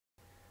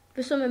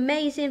For some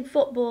amazing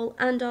football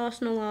and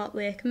Arsenal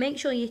artwork, make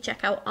sure you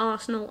check out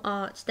Arsenal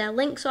Arts. Their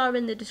links are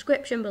in the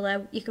description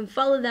below. You can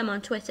follow them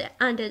on Twitter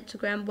and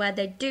Instagram where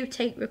they do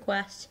take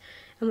requests.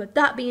 And with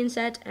that being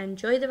said,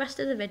 enjoy the rest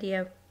of the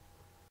video.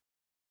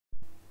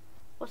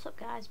 What's up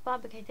guys,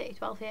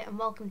 BarberK3012 here and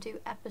welcome to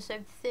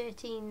episode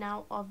 13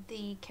 now of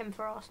the Kim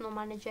for Arsenal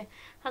Manager.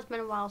 Has been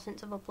a while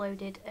since I've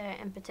uploaded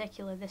in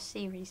particular this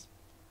series.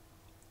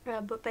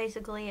 But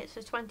basically it's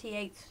the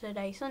 28th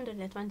today, Sunday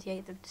the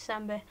 28th of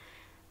December.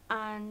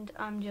 And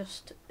I'm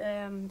just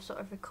sort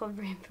of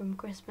recovering from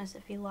Christmas,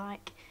 if you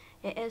like.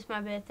 It is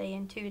my birthday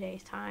in 2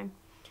 days' time,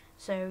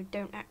 so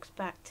don't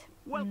expect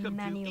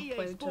many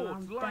uploads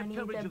around then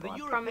either, but I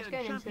promise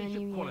going into the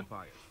new year,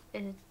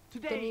 the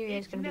new year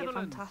is going to be a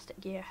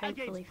fantastic year,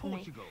 hopefully for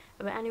me.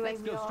 But anyway,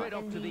 we are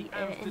in the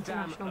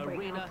international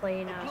break now,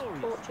 playing as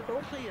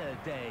Portugal.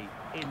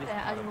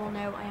 As you all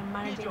know, I am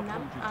managing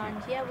them,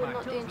 and yeah, we're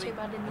not doing too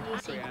bad in the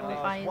EC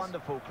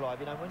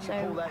qualifiers, so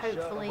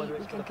hopefully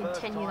we can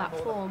continue that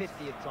form.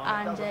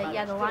 And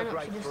yeah, the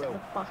lineups are just at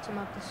the bottom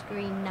of the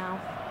screen now,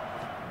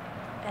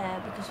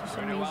 because for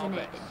some reason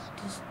it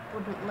just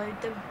wouldn't load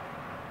them.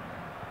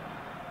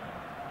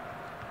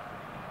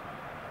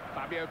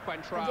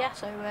 And yeah,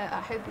 so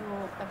I hope you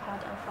all have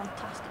had a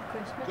fantastic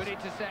Christmas.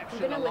 I'm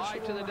going to wish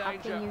you all a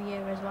happy new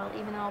year as well,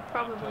 even though I'll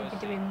probably be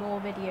doing more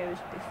videos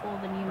before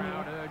the new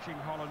year.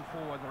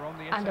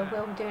 And I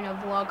will be doing a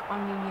vlog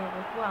on New Year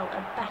as well,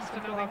 a better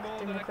vlog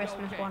than the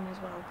Christmas one as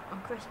well.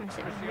 On Christmas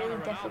it was really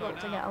difficult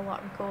to get a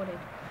lot recorded.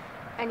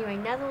 Anyway,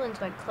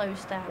 Netherlands went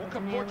close there with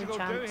an early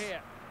chance.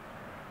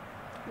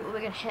 But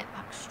we're going to hit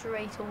back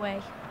straight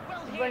away.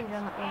 Running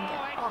down that wing.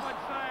 Oh,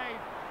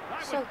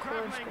 so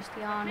close,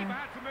 Cristiano.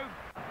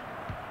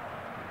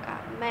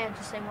 May I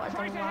just say what a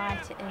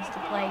delight it is to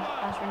play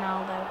as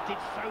Ronaldo.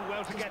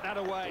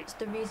 It's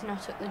the reason I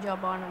took the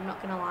job on, I'm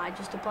not going to lie,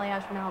 just to play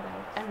as Ronaldo.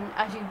 And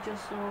as you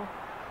just saw,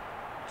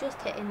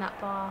 just hitting that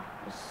bar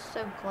was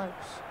so close.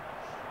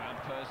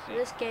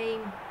 This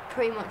game,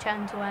 pretty much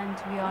end to end,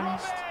 to be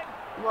honest.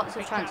 Lots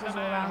of chances all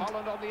around.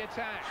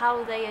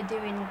 How they are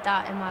doing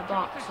that in my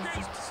box is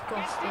just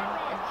disgusting.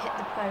 It hit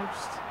the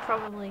post,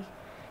 probably.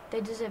 They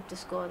deserve to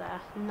score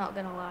there, I'm not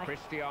going to lie.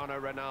 Cristiano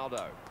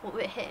Ronaldo. But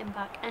we're hitting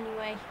back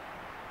anyway.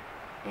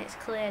 It's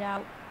cleared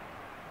out.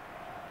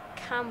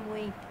 Can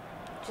we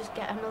just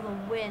get another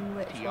win,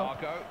 which will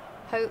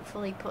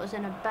hopefully put us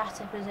in a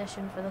better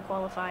position for the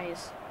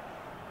qualifiers?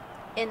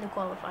 In the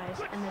qualifiers,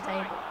 in the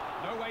table.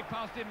 No way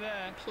past him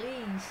there.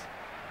 Please.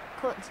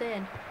 Cuts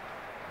in.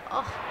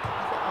 Oh, I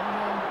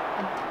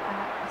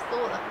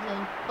thought that was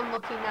in.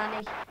 Unlucky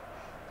Nani.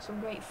 Some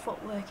great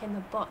footwork in the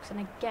box, and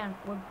again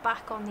we're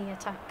back on the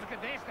attack. Look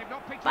at this, they've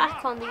not picked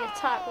back on the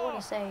attack. What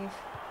a save!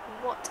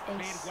 What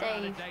a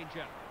save!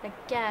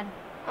 Again,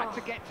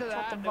 took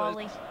the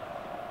volley,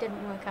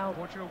 didn't work out.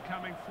 Portugal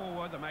coming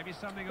forward. There may be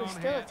something on here.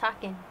 We're still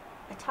attacking,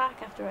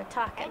 attack after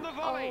attack. On the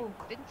volley,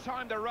 didn't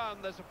time the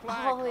run. There's a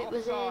flag. Oh, it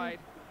was in.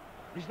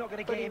 He's not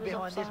going to get in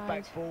behind this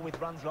back four with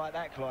runs like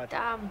that, Clyde.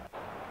 Damn.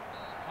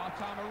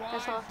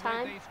 That's half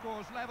time,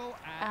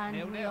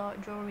 and we are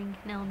drawing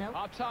 0-0.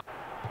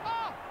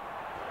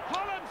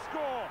 Holland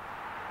score!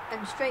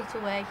 And straight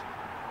away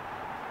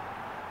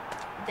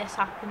this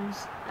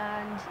happens,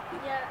 and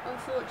yeah,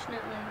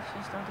 unfortunately it's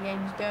just how the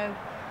games go.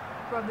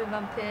 Robin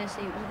van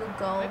Persie, it was a good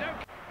goal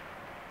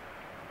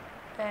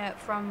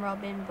from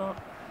Robin, but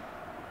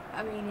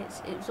I mean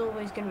it's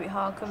always going to be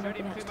hard coming up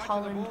against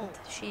Holland with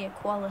the sheer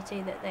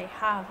quality that they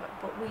have,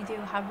 but we do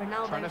have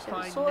Ronaldo, so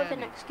it's sort of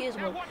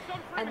inexcusable.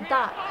 And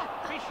that,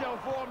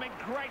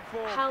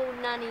 how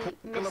Nani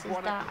misses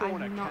that, I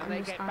do not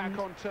understand.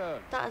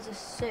 That is a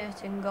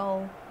certain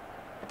goal.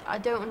 I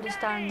don't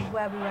understand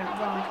where we went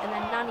wrong. And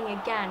then Nani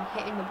again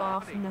hitting the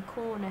bar from the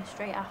corner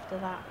straight after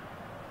that.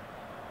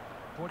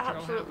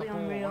 Absolutely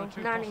unreal.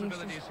 Nani is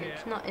just,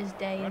 it's not his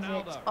day, is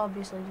it? It's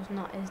obviously just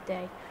not his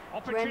day.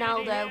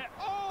 Ronaldo,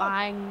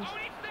 bang,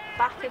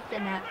 back of the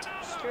net,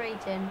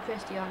 straight in,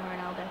 Cristiano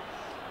Ronaldo.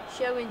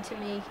 Showing to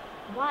me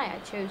why I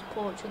chose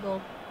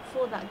Portugal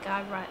for that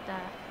guy right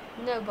there.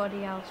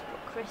 Nobody else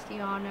but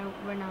Cristiano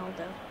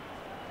Ronaldo.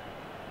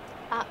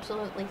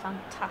 Absolutely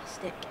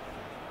fantastic.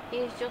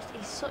 He's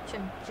such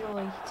a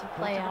joy to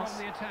play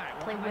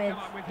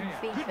with in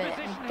FIFA,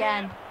 and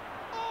again,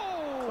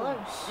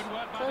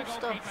 close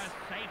stuff.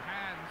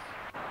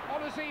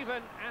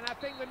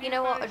 You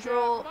know what, a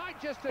draw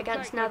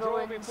against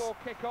Netherlands,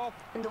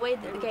 and the way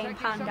that the game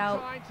panned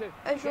out,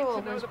 a draw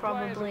was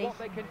probably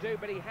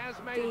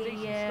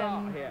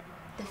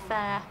the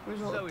fair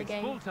result of the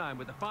game, so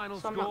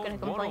I'm not going to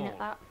complain at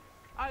that.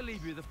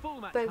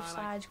 Both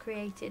sides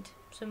created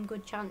some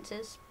good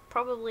chances.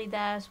 Probably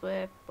theirs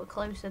were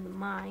closer than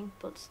mine,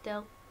 but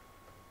still,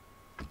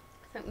 I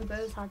think we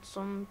both had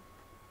some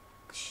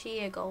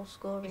sheer goal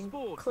scoring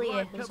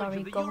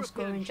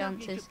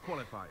chances.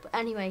 But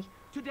anyway,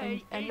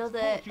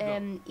 another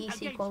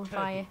EC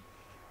qualifier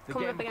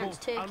coming up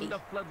against Turkey,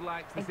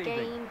 a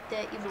game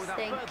that you would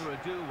think,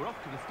 we've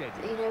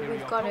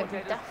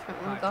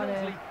definitely got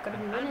to be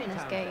winning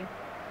this game.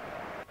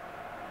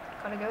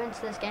 Got to go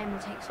into this game and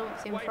take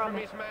something Away from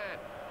it. his man.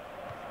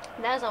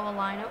 There's our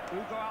lineup.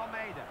 Hugo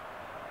Almeida.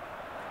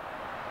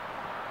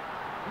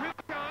 Real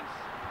chance.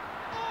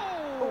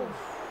 Oh!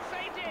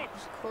 Saved it! That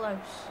was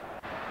close.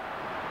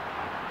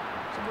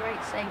 It's a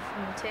great save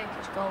from the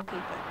Turkish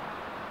goalkeeper.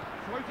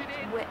 Floated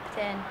in. Whipped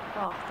in.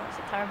 Oh, that's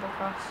a terrible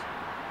cross.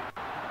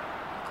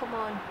 Come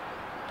on.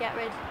 Get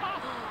rid.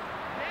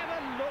 Never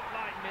looked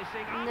like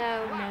missing.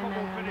 No.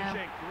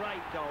 Finishing.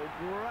 Great goal,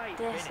 great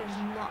This finish. is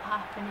not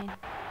happening.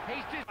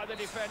 He's just the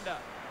defender.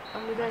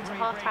 And we're going to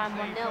half time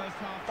 1-0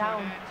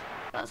 down.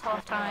 That's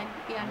half time.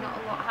 Yeah,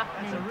 not a lot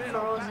happening for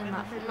us in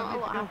that. Not a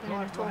lot happening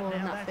at all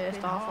in that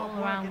first half, all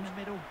around.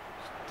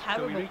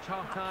 Terrible,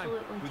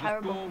 absolutely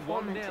terrible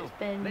performance. It's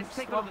been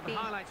sloppy.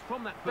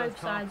 Both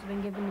sides have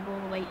been giving the ball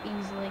away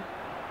easily.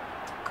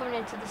 Coming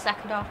into the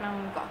second half now,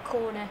 we've got a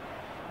corner.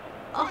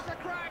 Oh,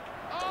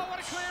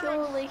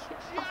 surely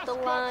off the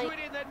line.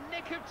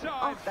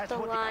 Off the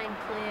line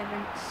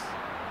clearance.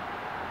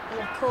 And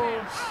of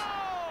course,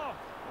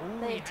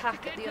 they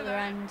attack at the other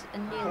end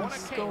and nearly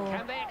score.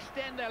 Can they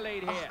extend their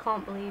lead Oh, here? I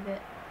can't believe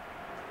it.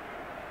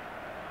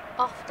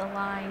 Off the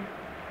line.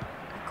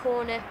 A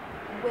corner,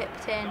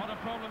 whipped in. Not a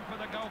problem for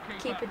the goalkeeper.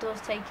 Keeper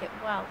does take it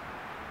well.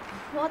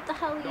 What the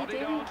hell are you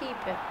doing,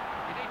 keeper?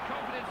 You need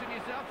confidence in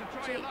yourself to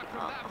try your luck from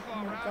that Oh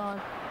far my out.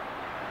 god.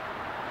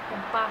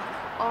 We're back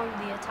on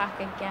the attack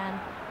again.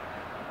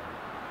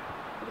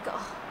 We got,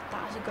 oh,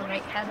 that was a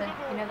great header.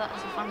 You know, that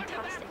was a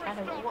fantastic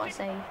header. But what a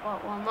save. Well,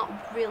 not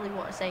really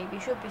what a save. You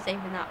should be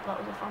saving that, but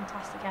that was a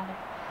fantastic header.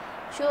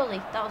 Surely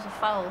that was a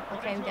foul.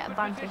 Okay, we get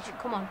advantage.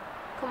 Come on,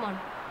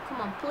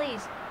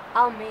 please.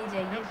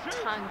 Almeida, you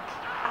tank.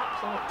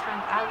 Absolute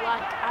tank. I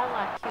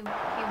like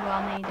Hugo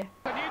Almeida.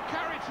 The new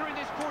character in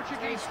this Very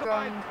Portuguese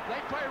strong side.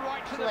 They play right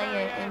to the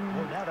player very end.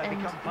 Well, now they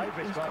and become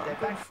favourites, he's right? got They're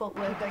good back.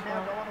 footwork Could as they now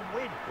well. go on and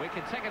win? We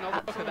can take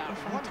another look at Absolutely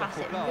that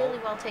fantastic. wonderful goal.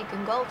 Really well taken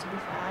goal, to be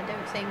fair. I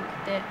don't think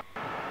that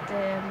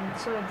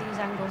some of these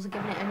angles are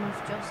giving it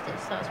enough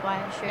justice. That's why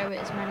I show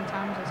it as many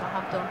times as I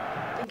have done.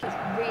 I think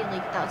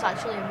that was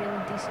actually a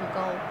really decent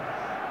goal.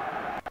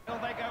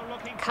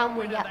 Can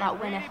we get that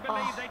winner?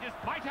 Oh,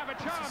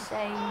 that's a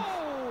save.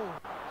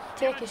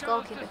 Turkish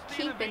goalkeeper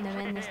keeping them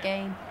in this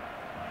game.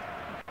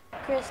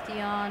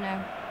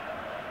 Cristiano.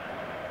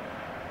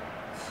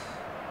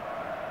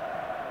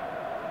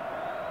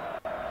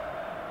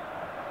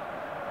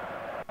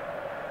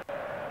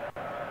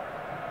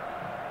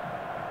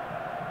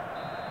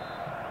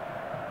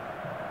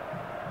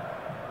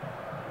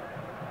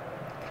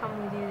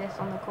 Can we do this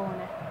on the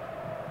corner?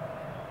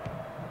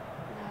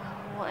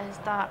 No, what is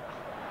that?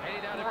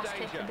 Headed out of Last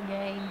kick danger. of the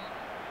game.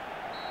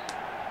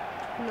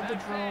 Another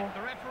That's draw. it.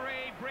 The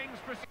referee brings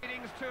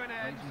proceedings to an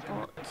end.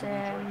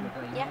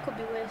 But yeah, could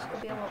be worse.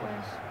 Could be a lot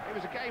worse. It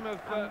was a game of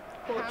haves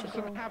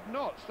Portugal. and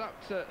have-nots. That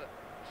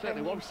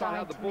certainly new one side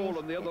had the side to me. ball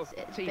and the other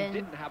It's team been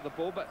didn't have the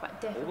ball, but quite all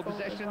the difficult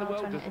possession as in the well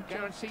world trying to doesn't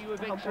guarantee you a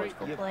adjust to how victory.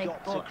 Portugal You've play,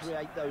 got but to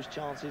create those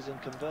chances and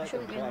I convert them.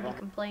 shouldn't really be Clive.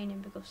 complaining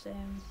because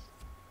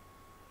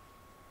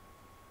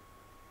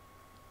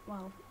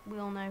well, we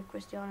all know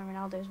Cristiano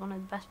Ronaldo is one of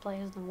the best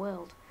players in the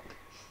world.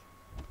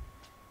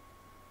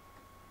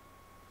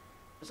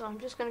 So I'm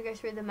just going to go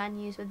through the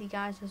menus with you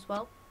guys as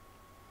well.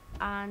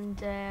 And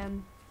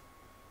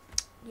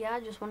yeah, I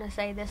just want to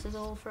say this is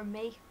all from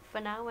me for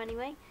now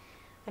anyway.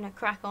 I'm going to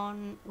crack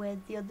on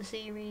with the other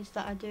series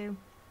that I do.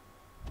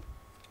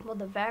 Well,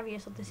 the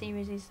various other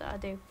series that I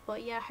do.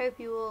 But yeah, I hope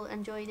you all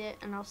enjoyed it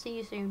and I'll see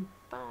you soon.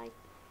 Bye.